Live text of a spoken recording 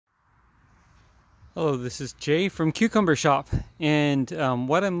Hello, this is Jay from Cucumber Shop, and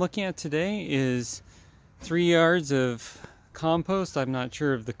what I'm looking at today is 3 yards of compost. I'm not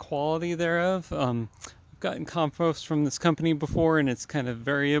sure of the quality thereof. I've gotten compost from this company before and it's kind of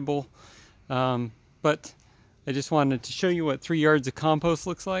variable, but I just wanted to show you what 3 yards of compost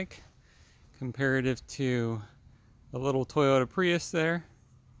looks like comparative to the little Toyota Prius there.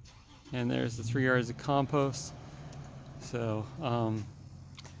 And there's the 3 yards of compost. So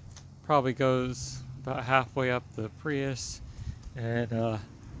probably goes about halfway up the Prius and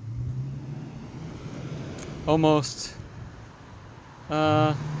almost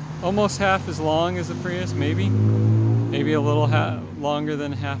half as long as the Prius, maybe a little longer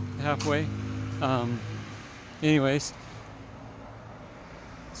than halfway. Anyways,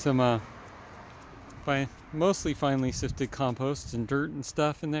 some mostly finely sifted compost and dirt and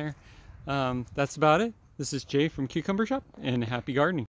stuff in there. That's about it. This is Jay from Cucumber Shop, and happy gardening.